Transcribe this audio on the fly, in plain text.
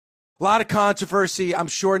A lot of controversy. I'm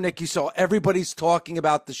sure, Nick, you saw everybody's talking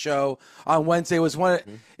about the show on Wednesday. It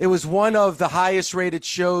was one of the highest rated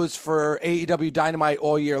shows for AEW Dynamite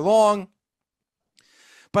all year long.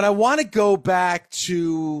 But I want to go back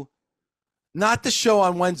to not the show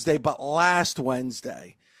on Wednesday, but last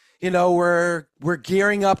Wednesday. You know, we're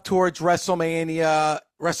gearing up towards WrestleMania.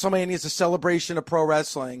 WrestleMania is a celebration of pro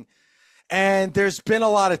wrestling. And there's been a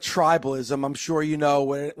lot of tribalism, I'm sure you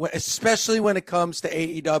know, especially when it comes to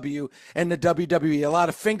AEW and the WWE. A lot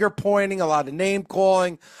of finger pointing, a lot of name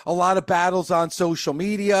calling, a lot of battles on social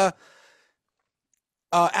media.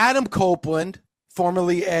 Adam Copeland,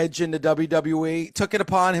 formerly Edge in the WWE, took it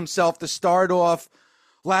upon himself to start off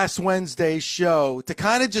last Wednesday's show to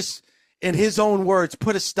kind of just, in his own words,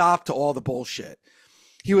 put a stop to all the bullshit.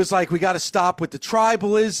 He was like, we got to stop with the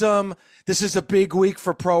tribalism. This is a big week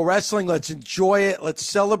for pro wrestling. Let's enjoy it. Let's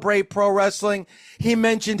celebrate pro wrestling. He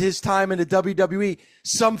mentioned his time in the WWE.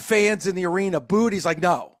 Some fans in the arena booed. He's like,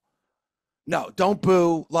 no, don't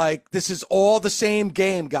boo. Like, this is all the same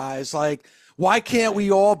game, guys. Like, why can't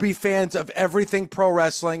we all be fans of everything pro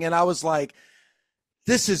wrestling? And I was like,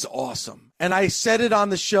 this is awesome. And I said it on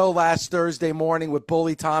the show last Thursday morning with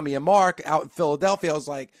Bully, Tommy, and Mark out in Philadelphia. I was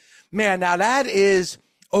like, man, now that is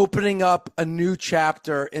opening up a new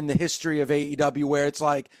chapter in the history of AEW where it's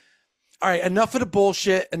like, all right, enough of the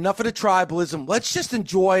bullshit, enough of the tribalism. Let's just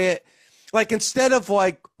enjoy it. Like, instead of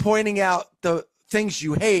like pointing out the things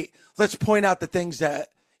you hate, let's point out the things that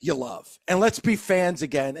you love. And let's be fans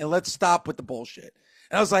again. And let's stop with the bullshit.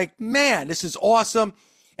 And I was like, man, this is awesome.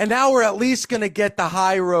 And now we're at least going to get the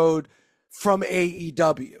high road from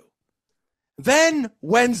AEW. Then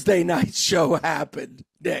Wednesday night show happened,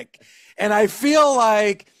 Nick. And I feel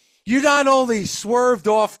like you not only swerved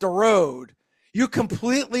off the road, you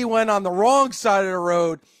completely went on the wrong side of the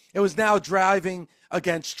road. It was now driving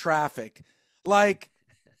against traffic. Like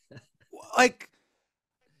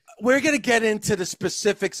we're going to get into the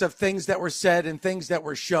specifics of things that were said and things that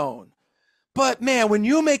were shown. But, man, when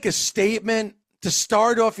you make a statement to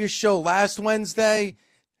start off your show last Wednesday,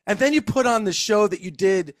 and then you put on the show that you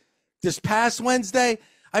did this past Wednesday,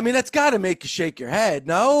 I mean, that's got to make you shake your head,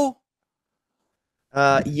 no?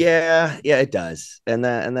 Yeah, it does, and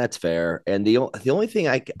that's fair. And the only thing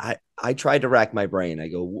I tried to rack my brain. I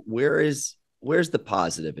go, where's the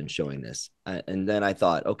positive in showing this? And then I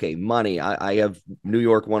thought, okay, money. I have New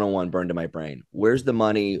York 101 burned to my brain. Where's the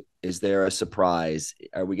money? Is there a surprise?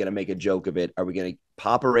 Are we going to make a joke of it? Are we going to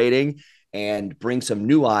pop a rating and bring some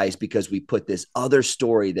new eyes because we put this other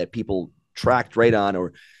story that people tracked right on?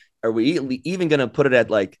 Or are we even going to put it at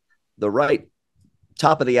like the right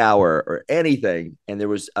top of the hour or anything? And there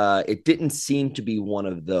was it didn't seem to be one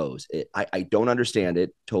of those. I don't understand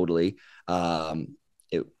it totally.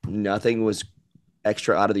 Nothing was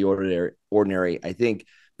extra out of the ordinary. I think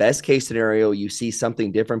best case scenario, you see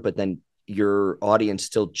something different, but then your audience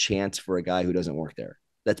still chants for a guy who doesn't work there.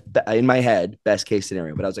 That's in my head, best case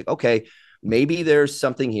scenario. But I was like, okay, maybe there's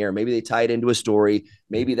something here. Maybe they tie it into a story.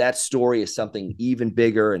 Maybe that story is something even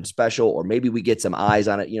bigger and special, or maybe we get some eyes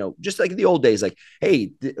on it, just like the old days, like,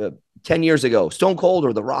 hey, 10 years ago, Stone Cold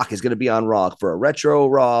or The Rock is going to be on Raw for a retro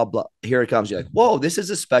Raw. Blah, here it comes. You're like, whoa, this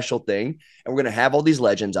is a special thing. And we're going to have all these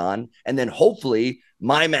legends on. And then hopefully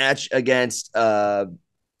my match against Michael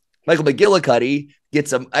McGillicuddy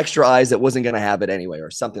gets some extra eyes that wasn't going to have it anyway,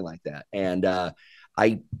 or something like that. And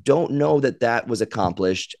I don't know that was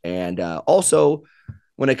accomplished. And also,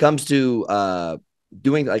 when it comes to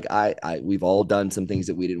doing, like, we've all done some things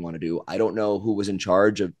that we didn't want to do. I don't know who was in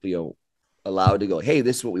charge of, allowed to go, hey,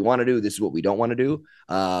 this is what we want to do. This is what we don't want to do.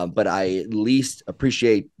 But I at least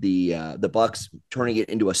appreciate the Bucks turning it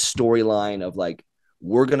into a storyline of like,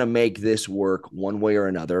 we're going to make this work one way or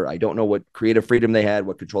another. I don't know what creative freedom they had,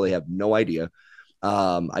 what control they have, no idea.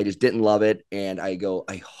 I just didn't love it. And I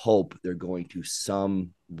hope they're going to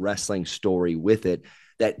some wrestling story with it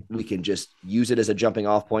that we can just use it as a jumping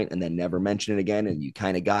off point and then never mention it again. And you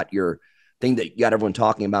kind of got your thing that you got everyone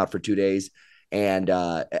talking about for 2 days. And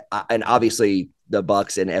obviously the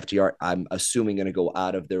Bucks and FTR, I'm assuming, going to go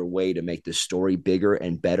out of their way to make the story bigger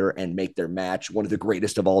and better and make their match one of the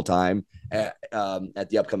greatest of all time at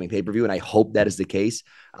the upcoming pay-per-view. And I hope that is the case.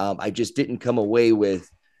 I just didn't come away with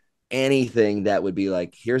anything that would be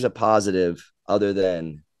like, here's a positive other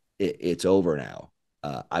than it's over now.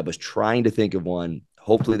 I was trying to think of one.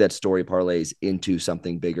 Hopefully that story parlays into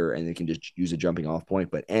something bigger and they can just use a jumping off point.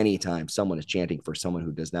 But anytime someone is chanting for someone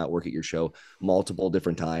who does not work at your show multiple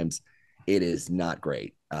different times, it is not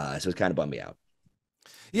great. So it's kind of bummed me out.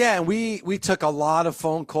 Yeah, and we took a lot of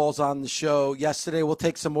phone calls on the show yesterday. We'll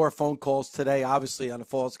take some more phone calls today, obviously, on the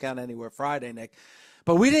Falls Count Anywhere Friday, Nick.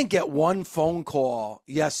 But we didn't get one phone call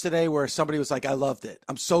yesterday where somebody was like, I loved it.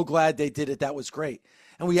 I'm so glad they did it. That was great.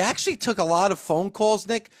 And we actually took a lot of phone calls,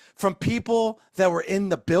 Nick, from people that were in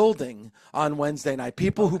the building on Wednesday night,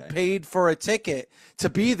 people who paid for a ticket to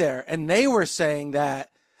be there. And they were saying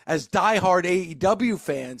that as diehard AEW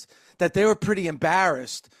fans, that they were pretty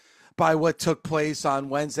embarrassed by what took place on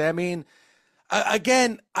Wednesday. I mean,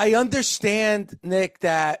 again, I understand, Nick,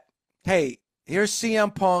 that, hey, here's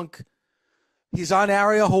CM Punk. He's on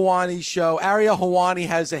Ariel Helwani's show. Ariel Helwani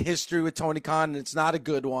has a history with Tony Khan, and it's not a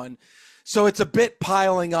good one. So it's a bit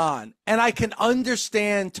piling on. And I can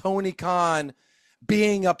understand Tony Khan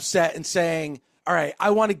being upset and saying, all right,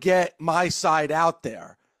 I want to get my side out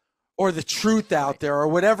there, or the truth out there, or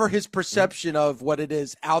whatever his perception of what it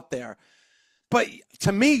is out there. But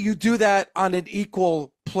to me, you do that on an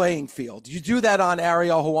equal playing field. You do that on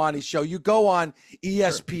Ariel Helwani's show. You go on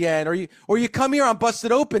ESPN, or you come here on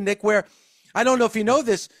Busted Open, Nick, where, I don't know if you know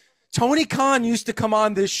this, Tony Khan used to come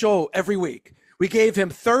on this show every week. We gave him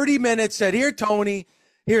 30 minutes, said, here, Tony,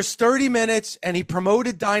 here's 30 minutes, and he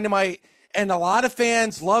promoted Dynamite, and a lot of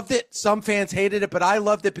fans loved it. Some fans hated it, but I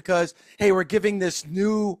loved it because, hey, we're giving this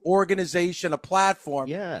new organization a platform.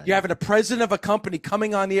 Yeah. You're having a president of a company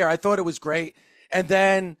coming on the air. I thought it was great. And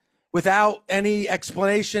then without any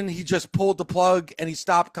explanation, he just pulled the plug and he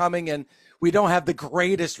stopped coming, and we don't have the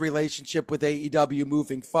greatest relationship with AEW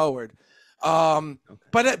moving forward.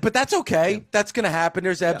 But that's okay. Yeah. That's going to happen.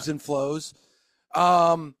 There's ebbs and flows.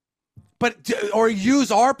 Or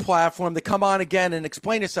use our platform to come on again and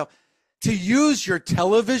explain yourself. To use your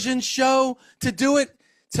television show to do it,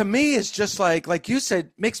 to me, is just like you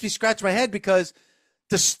said, makes me scratch my head, because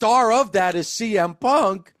the star of that is CM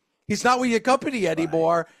Punk. He's not with your company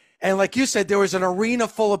anymore. Right. And like you said, there was an arena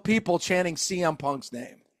full of people chanting CM Punk's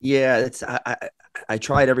name. Yeah, I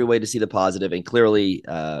tried every way to see the positive, and clearly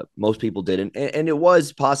most people didn't. And it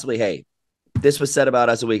was possibly, hey, this was said about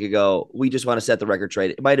us a week ago. We just want to set the record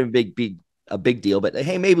straight. It might have been a big deal, but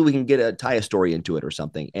hey, maybe we can tie a story into it or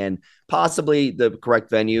something. And possibly the correct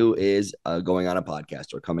venue is going on a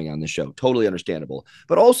podcast or coming on the show. Totally understandable.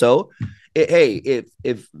 But also,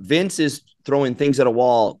 if Vince is throwing things at a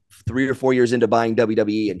wall 3 or 4 years into buying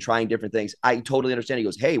WWE and trying different things, I totally understand. He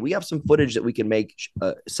goes, hey, we have some footage that we can make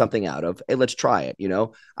something out of. Hey, let's try it.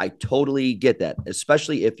 I totally get that,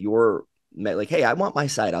 especially if you're like, hey, I want my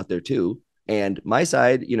side out there too. And my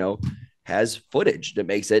side, has footage that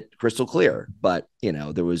makes it crystal clear. But,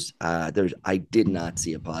 I did not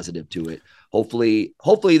see a positive to it. Hopefully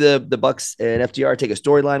the Bucks and FTR take a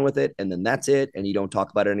storyline with it, and then that's it. And you don't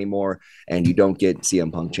talk about it anymore, and you don't get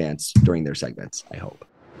CM Punk chants during their segments, I hope.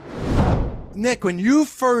 Nick, when you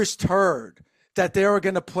first heard that they were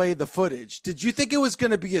going to play the footage, did you think it was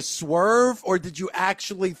going to be a swerve, or did you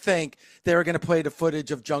actually think they were going to play the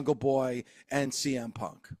footage of Jungle Boy and CM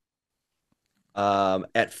Punk?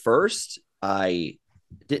 At first, I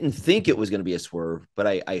didn't think it was going to be a swerve, but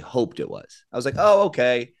I hoped it was. I was like, oh,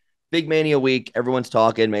 okay, big Mania week. Everyone's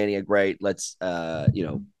talking Mania. Great. Let's, they're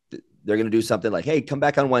going to do something like, hey, come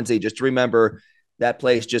back on Wednesday. Just to remember that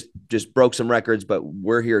place just broke some records, but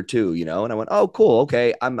we're here too, And I went, oh, cool.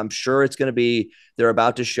 Okay. I'm sure it's going to be, they're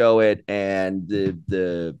about to show it, and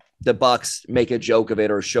the Bucks make a joke of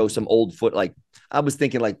it or show some old like, I was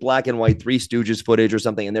thinking like black and white Three Stooges footage or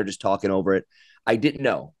something, and they're just talking over it. I didn't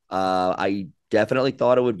know. I definitely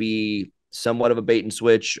thought it would be somewhat of a bait and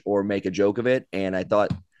switch or make a joke of it. And I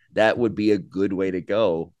thought that would be a good way to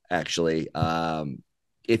go, actually.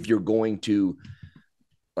 If you're going to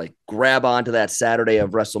like grab onto that Saturday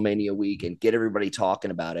of WrestleMania week and get everybody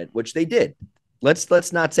talking about it, which they did.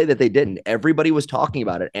 Let's not say that they didn't. Everybody was talking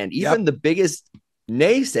about it. And even the biggest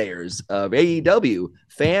naysayers of AEW,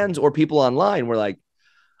 fans or people online, were like,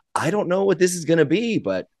 I don't know what this is going to be,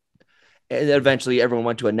 but and eventually everyone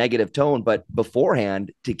went to a negative tone. But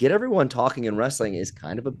beforehand, to get everyone talking in wrestling is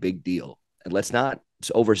kind of a big deal. And let's not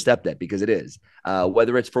overstep that, because it is.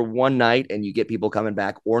 Whether it's for one night and you get people coming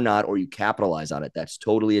back or not, or you capitalize on it, that's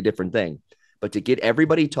totally a different thing. But to get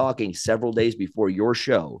everybody talking several days before your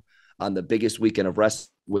show on the biggest weekend of wrestling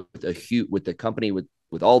with the company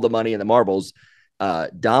with all the money and the marbles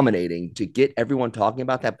dominating, to get everyone talking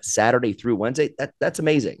about that Saturday through Wednesday, that's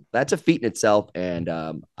amazing. That's a feat in itself. And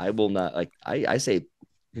I will not I say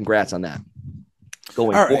congrats on that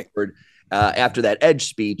going forward. After that Edge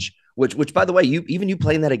speech, which by the way, you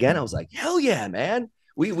playing that again, I was like, hell yeah, man.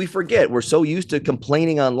 We forget. We're so used to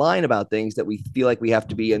complaining online about things that we feel like we have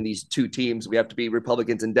to be in these two teams. We have to be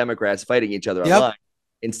Republicans and Democrats fighting each other online,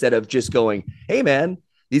 instead of just going, hey man,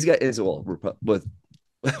 these guys, with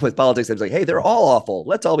with politics, it's like, hey, they're all awful.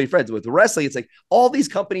 Let's all be friends. With wrestling, it's like all these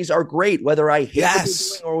companies are great, whether I hate what they're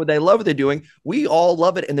doing or what I love what they're doing. We all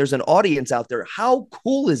love it, and there's an audience out there. How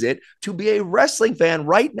cool is it to be a wrestling fan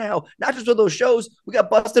right now? Not just with those shows, we got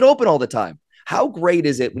busted open all the time. How great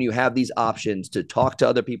is it when you have these options to talk to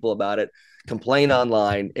other people about it, complain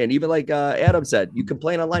online, and even like Adam said, you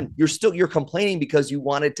complain online. You're complaining because you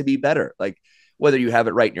want it to be better. Like whether you have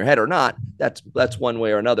it right in your head or not, that's one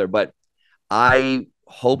way or another. But I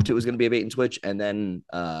hoped it was going to be a bait and switch, and then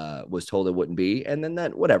was told it wouldn't be, and then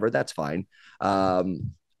that whatever, that's fine.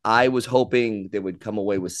 I was hoping they would come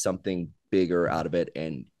away with something bigger out of it,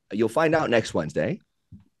 and you'll find out next Wednesday.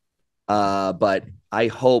 But I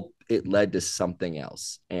hope it led to something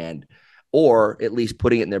else, or at least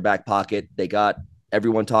putting it in their back pocket. They got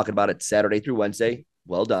everyone talking about it Saturday through Wednesday.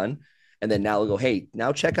 Well done. And then now we'll go, hey,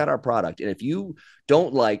 now check out our product. And if you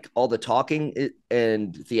don't like all the talking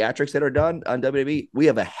and theatrics that are done on WWE, we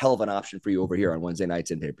have a hell of an option for you over here on Wednesday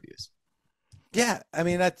nights and pay-per-views. Yeah, I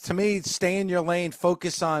mean, that, to me, stay in your lane,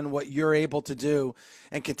 focus on what you're able to do,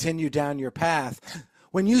 and continue down your path.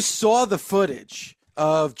 When you saw the footage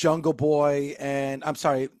of Jungle Boy and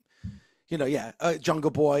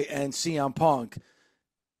Jungle Boy and CM Punk,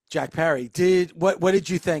 Jack Perry, what did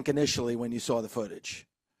you think initially when you saw the footage?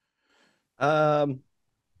 I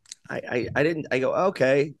go,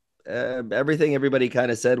 okay. Everything everybody kind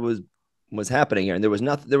of said was happening here. And there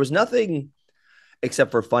was nothing except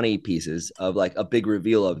for funny pieces of like a big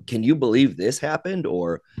reveal of, can you believe this happened?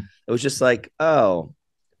 Or it was just like, oh,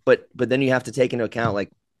 but then you have to take into account, like,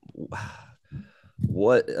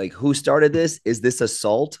 what, like, who started this? Is this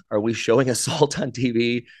assault? Are we showing assault on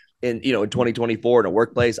TV in 2024 in a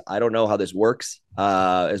workplace? I don't know how this works.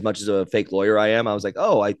 As much as a fake lawyer I am, I was like,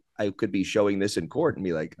 oh, I could be showing this in court and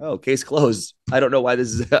be like, oh, case closed. I don't know why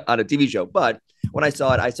this is on a TV show. But when I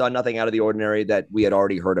saw it, I saw nothing out of the ordinary that we had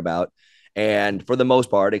already heard about. And for the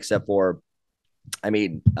most part, except for,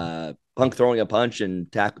 Punk throwing a punch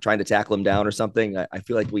and trying to tackle him down or something, I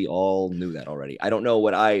feel like we all knew that already. I don't know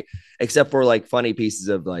except for like funny pieces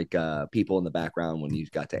of like people in the background when you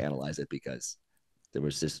got to analyze it, because there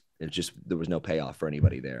was no payoff for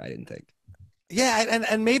anybody there, I didn't think. Yeah,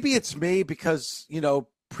 and maybe it's me because,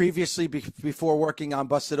 previously before working on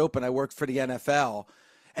Busted Open, I worked for the NFL.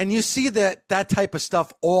 And you see that type of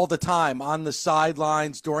stuff all the time on the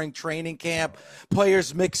sidelines during training camp,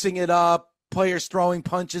 players mixing it up, players throwing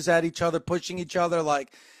punches at each other, pushing each other.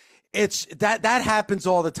 Like, it's that happens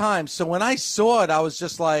all the time. So when I saw it, I was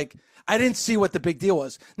just like, I didn't see what the big deal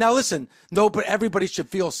was. Now, listen, but everybody should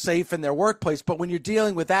feel safe in their workplace. But when you're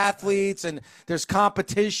dealing with athletes and there's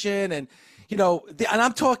competition and, and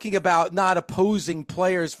I'm talking about not opposing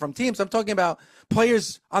players from teams. I'm talking about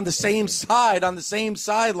players on the same side, on the same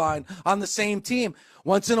sideline, on the same team.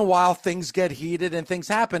 Once in a while, things get heated and things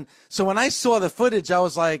happen. So when I saw the footage, I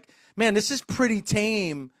was like, man, this is pretty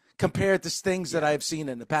tame compared to things that I've seen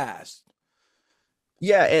in the past.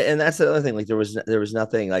 Yeah, and that's the other thing. Like there was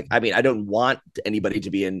nothing, like, I don't want anybody to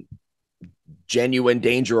be in genuine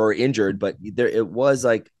danger or injured, but it was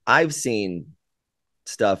like, I've seen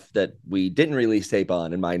stuff that we didn't release tape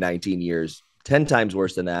on in my 19 years, 10 times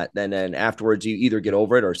worse than that. And then afterwards you either get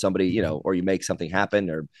over it or somebody, or you make something happen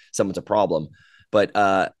or someone's a problem. But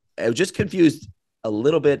I was just confused a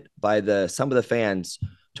little bit by some of the fans,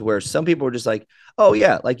 to where some people were just like, oh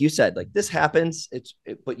yeah, like you said, like this happens.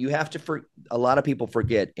 But you have to, a lot of people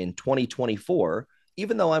forget in 2024,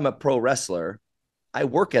 even though I'm a pro wrestler, I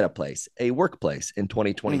work at a workplace in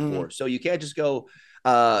 2024. Mm-hmm. So you can't just go,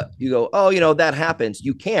 oh, that happens.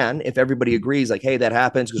 You can, if everybody agrees, like, hey, that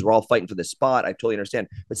happens because we're all fighting for this spot. I totally understand.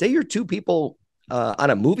 But say you're two people on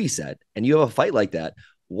a movie set and you have a fight like that,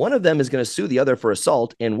 one of them is going to sue the other for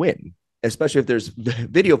assault and win, especially if there's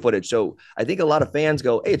video footage. So I think a lot of fans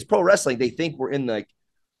go, hey, it's pro wrestling. They think we're in like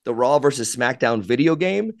the Raw versus SmackDown video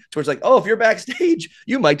game, towards like, oh, if you're backstage,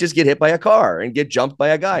 you might just get hit by a car and get jumped by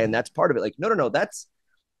a guy. And that's part of it. Like, no, that's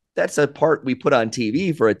a part we put on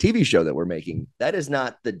TV for a TV show that we're making. That is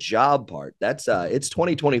not the job part. That's it's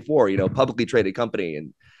 2024, publicly traded company,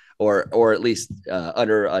 and or at least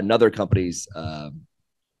under another company's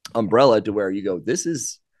umbrella, to where you go, this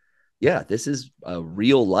is a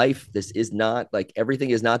real life. This is not like, everything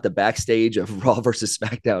is not the backstage of Raw versus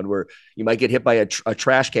SmackDown where you might get hit by a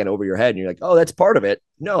trash can over your head and you're like, oh, that's part of it.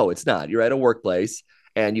 No, it's not. You're at a workplace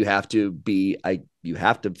and you have to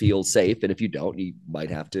feel safe. And if you don't, you might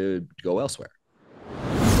have to go elsewhere.